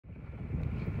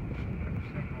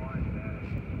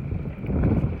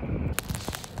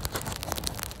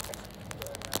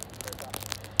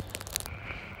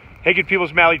Hey good people,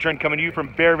 it's Matt Lee Trent coming to you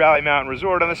from Bear Valley Mountain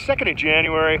Resort on the 2nd of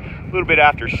January, a little bit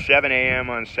after 7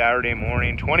 a.m. on Saturday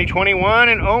morning, 2021,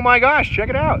 and oh my gosh, check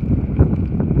it out.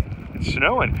 It's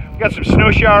snowing. We got some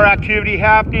snow shower activity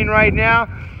happening right now.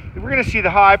 We're going to see the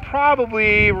high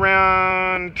probably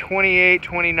around 28,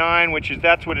 29,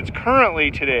 that's what it's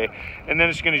currently today. And then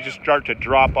it's going to just start to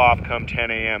drop off come 10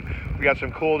 a.m. We got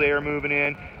some cold air moving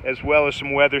in, as well as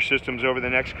some weather systems over the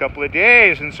next couple of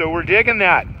days, and so we're digging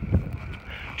that.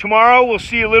 Tomorrow we'll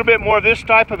see a little bit more of this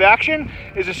type of action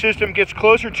as the system gets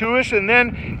closer to us, and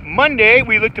then Monday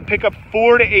we look to pick up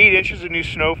 4 to 8 inches of new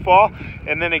snowfall,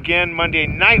 and then again Monday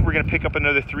night we're going to pick up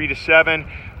another 3 to 7.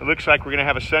 It looks like we're going to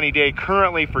have a sunny day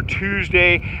currently for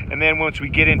Tuesday, and then once we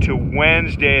get into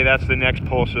Wednesday, that's the next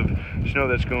pulse of snow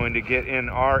that's going to get in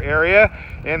our area,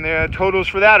 and the totals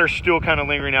for that are still kind of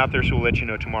lingering out there, so we'll let you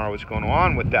know tomorrow what's going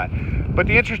on with that. But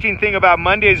the interesting thing about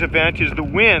Monday's event is the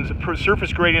winds. The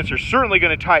surface gradients are certainly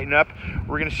going to tighten up.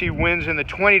 We're going to see winds in the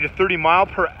 20 to 30 mile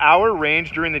per hour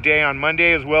range during the day on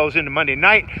Monday, as well as into Monday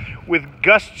night, with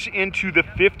gusts into the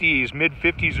 50s, mid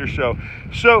 50s or so.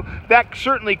 So that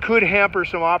certainly could hamper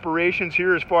some operations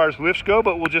here as far as lifts go,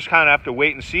 but we'll just kind of have to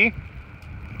wait and see.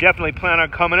 Definitely plan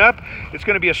on coming up. It's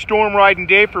going to be a storm riding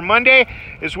day for Monday,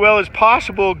 as well as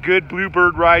possible good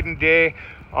bluebird riding day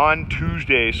on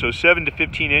Tuesday. So 7 to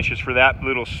 15 inches for that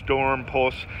little storm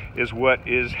pulse is what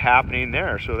is happening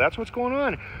there. So that's what's going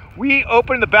on. We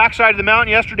opened the backside of the mountain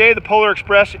yesterday. The Polar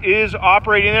Express is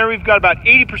operating there. We've got about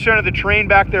 80% of the terrain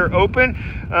back there open.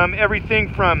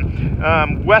 Everything from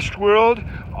Westworld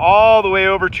all the way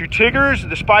over to Tigger's.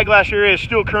 The Spyglass area is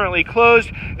still currently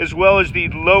closed, as well as the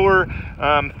lower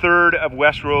third of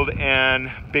Westworld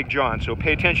and Big John. So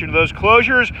pay attention to those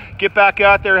closures. Get back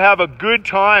out there, have a good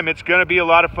time. It's going to be a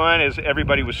lot of fun, as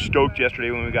everybody was stoked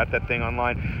yesterday when we got that thing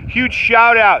online. Huge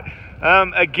shout out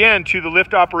again to the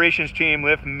lift operations team,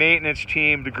 lift maintenance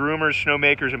team, the groomers,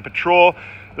 snowmakers, and patrol.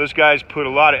 Those guys put a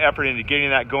lot of effort into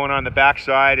getting that going on the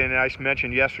backside, and as I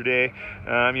mentioned yesterday,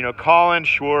 Colin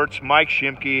Schwartz, Mike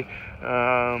Shimke,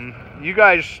 you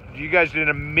guys did an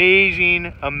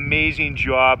amazing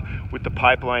job with the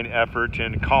pipeline effort,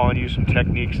 and Colin used some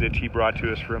techniques that he brought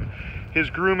to us from his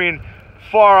grooming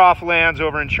far off lands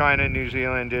over in China and New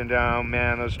Zealand, and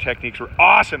man, those techniques were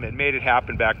awesome. It made it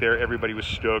happen back there. Everybody was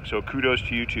stoked, so kudos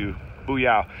to you too.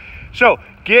 Booyah. So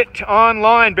get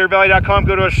online, bearvalley.com,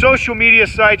 go to our social media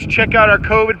sites, check out our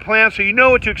COVID plan so you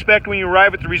know what to expect when you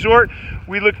arrive at the resort.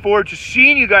 We look forward to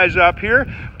seeing you guys up here.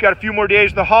 We've got a few more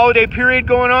days of the holiday period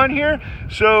going on here,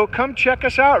 so come check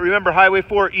us out. Remember, Highway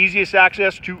 4, easiest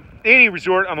access to any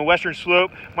resort on the western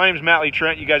slope. My name is Matt Lee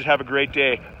Trent. You guys have a great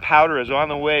day. Powder is on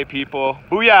the way, people.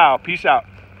 Booyah. Peace out.